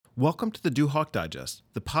Welcome to the Duhawk Digest,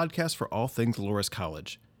 the podcast for all things Loras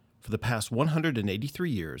College. For the past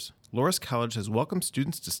 183 years, Loras College has welcomed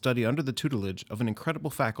students to study under the tutelage of an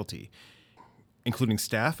incredible faculty. Including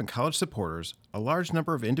staff and college supporters, a large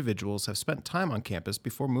number of individuals have spent time on campus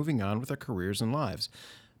before moving on with their careers and lives.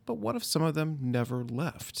 But what if some of them never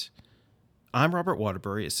left? I'm Robert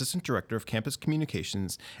Waterbury, Assistant Director of Campus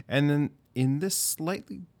Communications, and then in this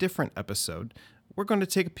slightly different episode, we're going to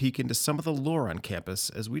take a peek into some of the lore on campus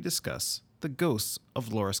as we discuss the ghosts of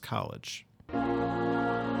Loras College.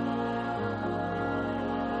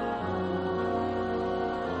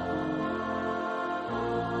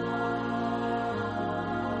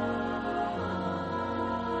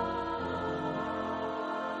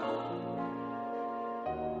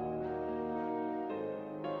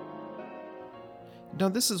 Now,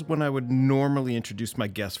 this is when I would normally introduce my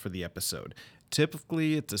guest for the episode.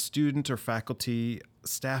 Typically, it's a student or faculty,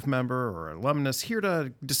 staff member, or alumnus here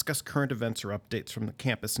to discuss current events or updates from the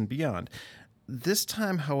campus and beyond. This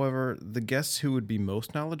time, however, the guests who would be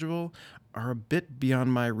most knowledgeable are a bit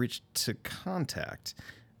beyond my reach to contact.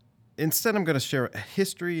 Instead, I'm going to share a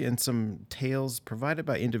history and some tales provided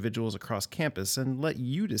by individuals across campus and let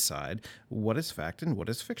you decide what is fact and what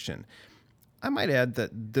is fiction. I might add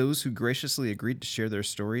that those who graciously agreed to share their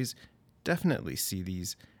stories definitely see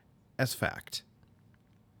these as fact.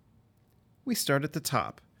 We start at the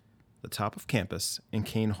top of campus in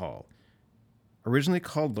Kane Hall. Originally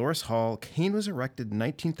called Loras Hall, Kane was erected in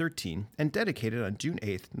 1913 and dedicated on June 8,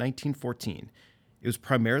 1914. It was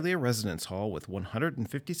primarily a residence hall with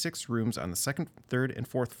 156 rooms on the second, third, and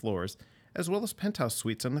fourth floors, as well as penthouse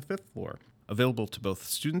suites on the fifth floor, available to both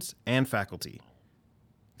students and faculty.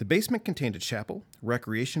 The basement contained a chapel,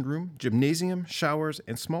 recreation room, gymnasium, showers,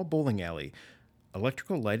 and small bowling alley.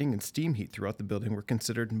 Electrical lighting and steam heat throughout the building were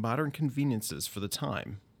considered modern conveniences for the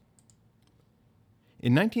time.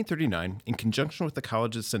 In 1939, in conjunction with the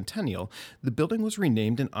college's centennial, the building was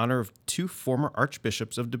renamed in honor of two former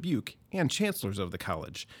archbishops of Dubuque and chancellors of the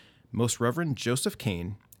college, Most Reverend Joseph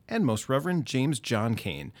Kane and Most Reverend James John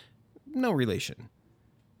Kane. No relation.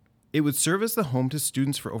 It would serve as the home to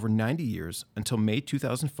students for over 90 years until May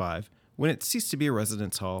 2005, when it ceased to be a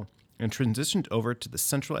residence hall and transitioned over to the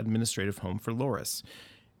Central Administrative Home for Loras.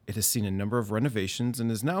 It has seen a number of renovations and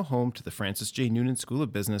is now home to the Francis J. Noonan School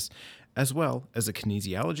of Business, as well as the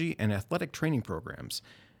kinesiology and athletic training programs.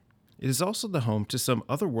 It is also the home to some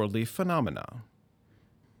otherworldly phenomena.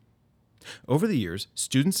 Over the years,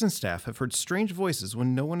 students and staff have heard strange voices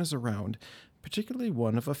when no one is around, particularly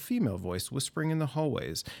one of a female voice whispering in the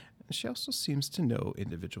hallways. She also seems to know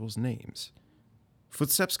individuals' names.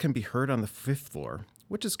 Footsteps can be heard on the fifth floor,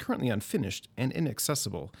 which is currently unfinished and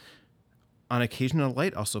inaccessible. On occasion, a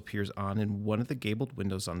light also appears on in one of the gabled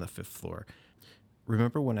windows on the fifth floor.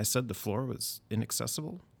 Remember when I said the floor was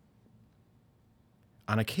inaccessible?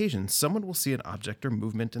 On occasion, someone will see an object or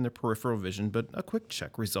movement in their peripheral vision, but a quick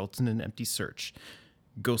check results in an empty search.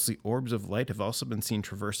 Ghostly orbs of light have also been seen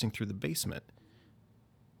traversing through the basement.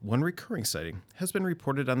 One recurring sighting has been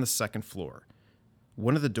reported on the second floor.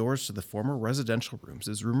 One of the doors to the former residential rooms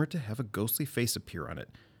is rumored to have a ghostly face appear on it,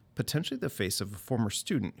 potentially the face of a former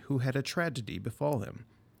student who had a tragedy befall him.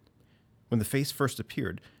 When the face first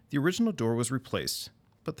appeared, the original door was replaced,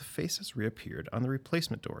 but the face has reappeared on the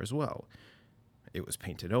replacement door as well. It was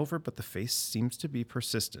painted over, but the face seems to be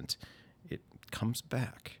persistent. It comes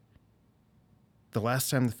back. The last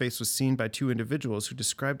time the face was seen by two individuals who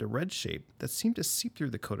described a red shape that seemed to seep through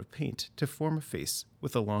the coat of paint to form a face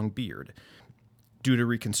with a long beard. Due to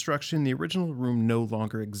reconstruction, the original room no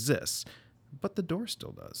longer exists, but the door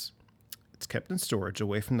still does. It's kept in storage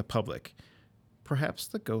away from the public. Perhaps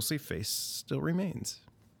the ghostly face still remains.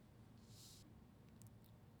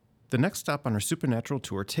 The next stop on our supernatural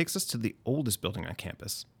tour takes us to the oldest building on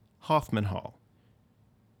campus, Hoffman Hall.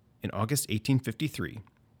 In August 1853,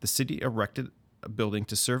 the city erected a building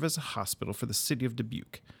to serve as a hospital for the city of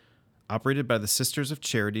Dubuque. Operated by the Sisters of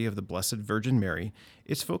Charity of the Blessed Virgin Mary,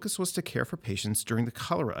 its focus was to care for patients during the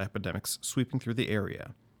cholera epidemics sweeping through the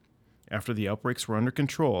area. After the outbreaks were under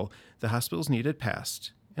control, the hospital's need had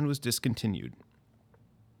passed and was discontinued.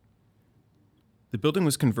 The building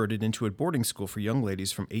was converted into a boarding school for young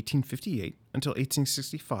ladies from 1858 until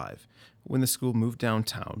 1865, when the school moved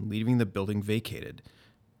downtown, leaving the building vacated.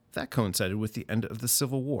 That coincided with the end of the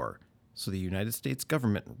Civil War, so the United States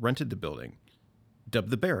government rented the building. Dubbed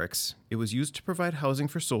the barracks, it was used to provide housing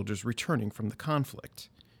for soldiers returning from the conflict.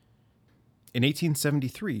 In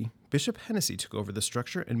 1873, Bishop Hennessy took over the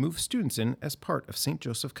structure and moved students in as part of St.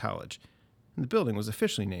 Joseph College, and the building was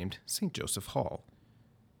officially named St. Joseph Hall.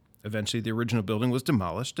 Eventually, the original building was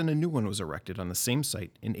demolished and a new one was erected on the same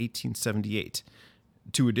site in 1878.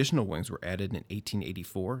 Two additional wings were added in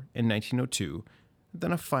 1884 and 1902,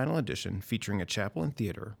 then a final addition featuring a chapel and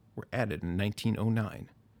theater were added in 1909.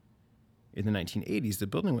 In the 1980s, the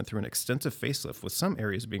building went through an extensive facelift, with some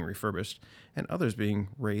areas being refurbished and others being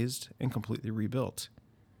razed and completely rebuilt.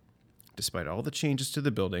 Despite all the changes to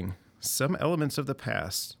the building, some elements of the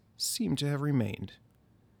past seem to have remained.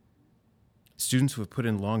 Students who have put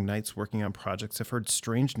in long nights working on projects have heard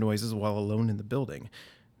strange noises while alone in the building.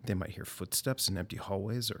 They might hear footsteps in empty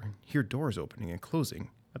hallways or hear doors opening and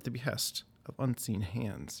closing at the behest of unseen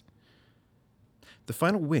hands. The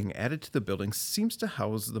final wing added to the building seems to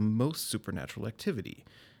house the most supernatural activity.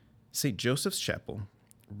 St. Joseph's Chapel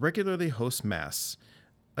regularly hosts Mass,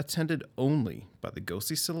 attended only by the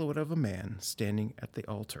ghostly silhouette of a man standing at the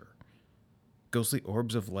altar. Ghostly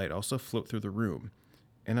orbs of light also float through the room,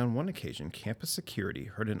 and on one occasion, campus security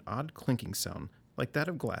heard an odd clinking sound like that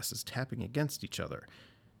of glasses tapping against each other.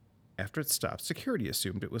 After it stopped, security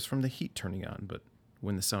assumed it was from the heat turning on, but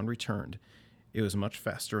when the sound returned, it was much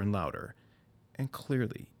faster and louder, and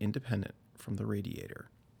clearly independent from the radiator.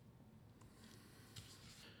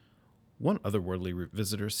 One otherworldly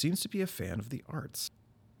visitor seems to be a fan of the arts.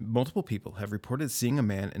 Multiple people have reported seeing a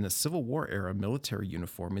man in a Civil War-era military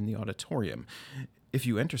uniform in the auditorium. If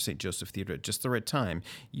you enter St. Joseph Theater at just the right time,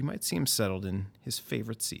 you might see him settled in his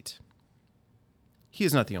favorite seat. He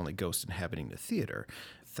is not the only ghost inhabiting the theater.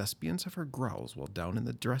 Thespians have heard growls while down in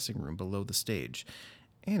the dressing room below the stage,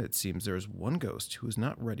 and it seems there is one ghost who is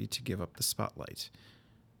not ready to give up the spotlight.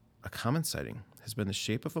 A common sighting has been the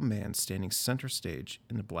shape of a man standing center stage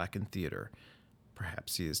in the blackened theater.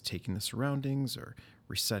 Perhaps he is taking the surroundings or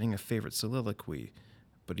reciting a favorite soliloquy,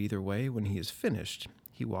 but either way, when he is finished,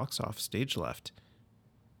 he walks off stage left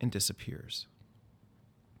and disappears.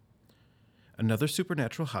 Another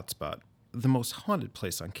supernatural hotspot, the most haunted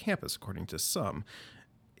place on campus according to some,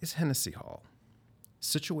 is Hennessy Hall.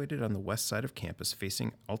 Situated on the west side of campus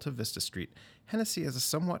facing Alta Vista Street, Hennessy has a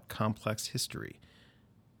somewhat complex history.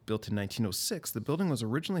 Built in 1906, the building was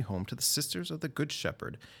originally home to the Sisters of the Good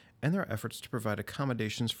Shepherd and their efforts to provide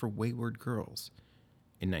accommodations for wayward girls.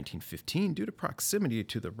 In 1915, due to proximity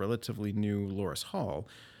to the relatively new Loras Hall,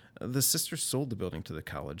 the sisters sold the building to the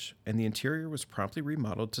college, and the interior was promptly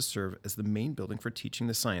remodeled to serve as the main building for teaching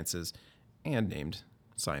the sciences and named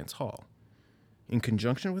Science Hall. In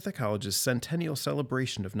conjunction with the college's centennial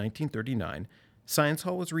celebration of 1939, Science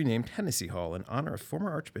Hall was renamed Hennessy Hall in honor of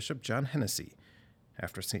former Archbishop John Hennessy.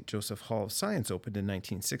 After St. Joseph Hall of Science opened in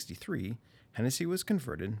 1963, Hennessy was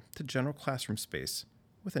converted to general classroom space,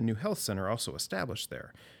 with a new health center also established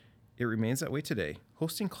there. It remains that way today,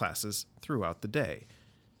 hosting classes throughout the day.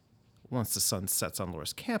 Once the sun sets on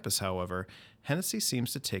Loras campus, however, Hennessy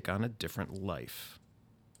seems to take on a different life.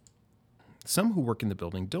 Some who work in the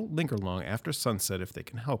building don't linger long after sunset if they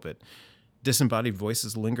can help it. Disembodied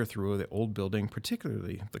voices linger through the old building,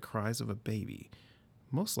 particularly the cries of a baby,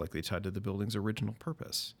 most likely tied to the building's original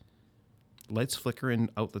purpose. Lights flicker in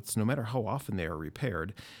outlets no matter how often they are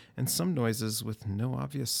repaired, and some noises with no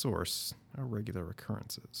obvious source are regular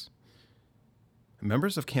occurrences.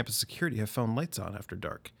 Members of campus security have found lights on after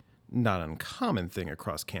dark. Not an uncommon thing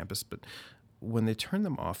across campus, but when they turn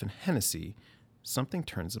them off in Hennessy, something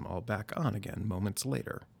turns them all back on again moments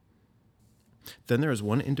later. Then there is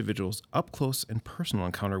one individual's up-close and personal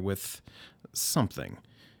encounter with something.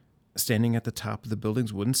 Standing at the top of the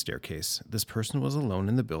building's wooden staircase, this person was alone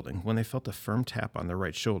in the building when they felt a firm tap on their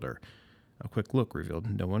right shoulder. A quick look revealed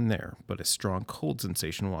no one there, but a strong cold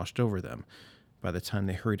sensation washed over them. By the time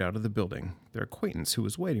they hurried out of the building, their acquaintance who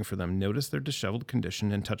was waiting for them noticed their disheveled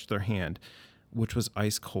condition and touched their hand, which was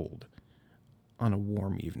ice cold, on a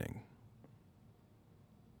warm evening.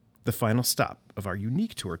 The final stop of our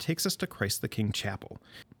unique tour takes us to Christ the King Chapel.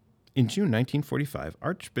 In June 1945,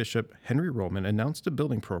 Archbishop Henry Rollman announced a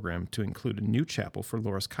building program to include a new chapel for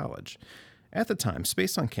Loras College. At the time,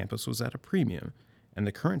 space on campus was at a premium, and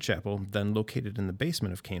the current chapel, then located in the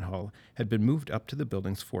basement of Kane Hall, had been moved up to the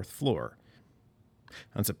building's 4th floor.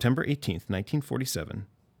 On September 18, 1947,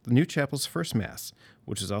 the new chapel's first Mass,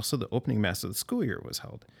 which is also the opening Mass of the school year, was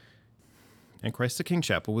held, and Christ the King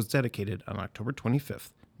Chapel was dedicated on October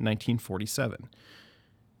 25, 1947.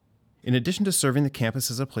 In addition to serving the campus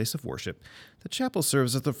as a place of worship, the chapel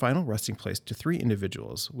serves as the final resting place to 3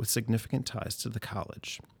 individuals with significant ties to the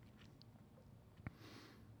college.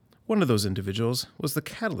 One of those individuals was the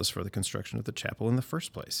catalyst for the construction of the chapel in the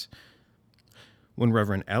first place. When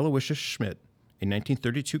Reverend Aloysius Schmidt, a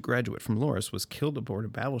 1932 graduate from Loras, was killed aboard a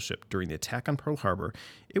battleship during the attack on Pearl Harbor,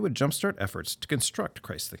 it would jumpstart efforts to construct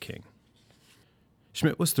Christ the King.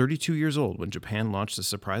 Schmidt was 32 years old when Japan launched a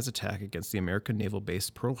surprise attack against the American naval base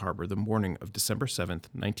Pearl Harbor the morning of December 7,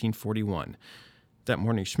 1941. That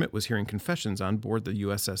morning, Schmidt was hearing confessions on board the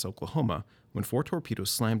USS Oklahoma when 4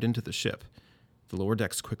 torpedoes slammed into the ship. The lower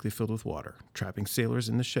decks quickly filled with water, trapping sailors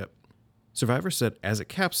in the ship. Survivors said as it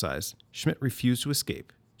capsized, Schmidt refused to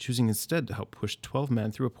escape, choosing instead to help push 12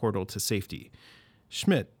 men through a portal to safety.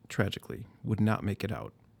 Schmidt, tragically, would not make it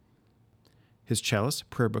out. His chalice,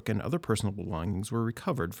 prayer book, and other personal belongings were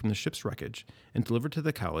recovered from the ship's wreckage and delivered to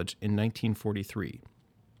the college in 1943.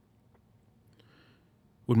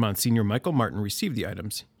 When Monsignor Michael Martin received the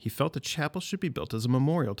items, he felt a chapel should be built as a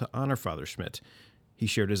memorial to honor Father Schmidt. He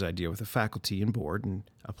shared his idea with the faculty and board, and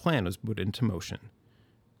a plan was put into motion.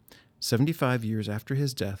 75 years after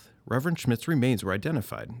his death, Reverend Schmidt's remains were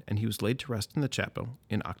identified, and he was laid to rest in the chapel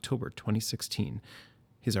in October 2016.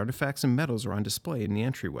 His artifacts and medals are on display in the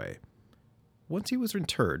entryway. Once he was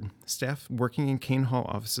interred, staff working in Kane Hall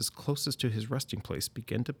offices closest to his resting place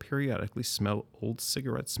began to periodically smell old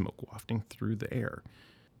cigarette smoke wafting through the air.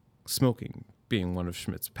 Smoking being one of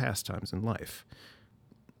Schmidt's pastimes in life.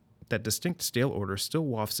 That distinct stale odor still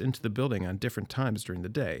wafts into the building on different times during the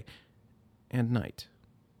day and night.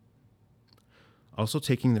 Also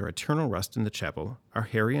taking their eternal rest in the chapel are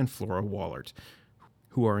Harry and Flora Wallert,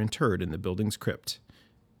 who are interred in the building's crypt.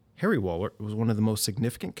 Harry Wallert was one of the most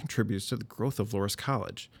significant contributors to the growth of Loras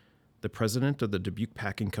College. The president of the Dubuque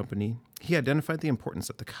Packing Company, he identified the importance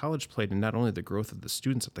that the college played in not only the growth of the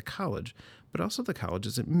students at the college, but also the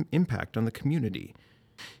college's impact on the community.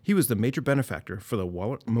 He was the major benefactor for the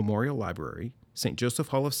Wallert Memorial Library, St. Joseph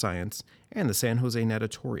Hall of Science, and the San Jose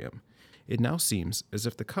Natatorium. It now seems as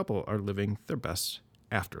if the couple are living their best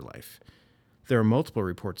afterlife. There are multiple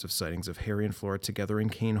reports of sightings of Harry and Flora together in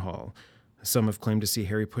Kane Hall. Some have claimed to see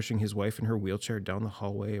Harry pushing his wife in her wheelchair down the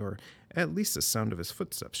hallway, or at least the sound of his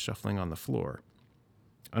footsteps shuffling on the floor.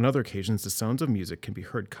 On other occasions, the sounds of music can be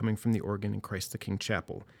heard coming from the organ in Christ the King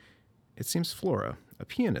Chapel. It seems Flora, a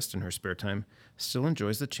pianist in her spare time, still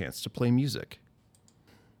enjoys the chance to play music.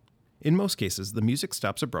 In most cases, the music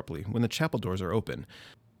stops abruptly when the chapel doors are open.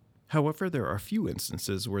 However, there are a few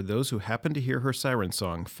instances where those who happened to hear her siren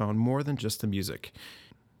song found more than just the music.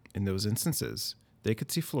 In those instances, they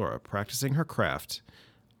could see Flora practicing her craft,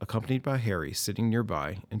 accompanied by Harry sitting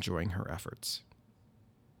nearby, enjoying her efforts.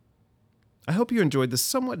 I hope you enjoyed this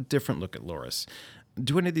somewhat different look at Loras.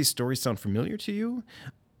 Do any of these stories sound familiar to you?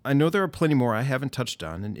 I know there are plenty more I haven't touched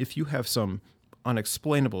on, and if you have some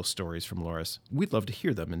unexplainable stories from Loras, we'd love to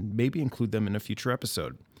hear them and maybe include them in a future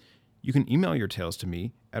episode. You can email your tales to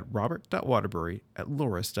me at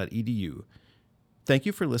robert.waterbury@loras.edu. Thank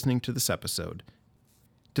you for listening to this episode.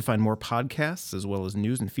 To find more podcasts as well as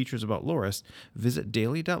news and features about Loras, visit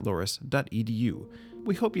daily.loras.edu.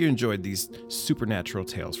 We hope you enjoyed these supernatural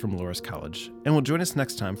tales from Loras College, and will join us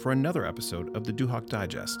next time for another episode of the Duhawk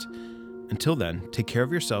Digest. Until then, take care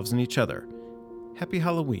of yourselves and each other. Happy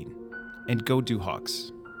Halloween, and go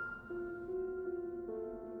Duhawks!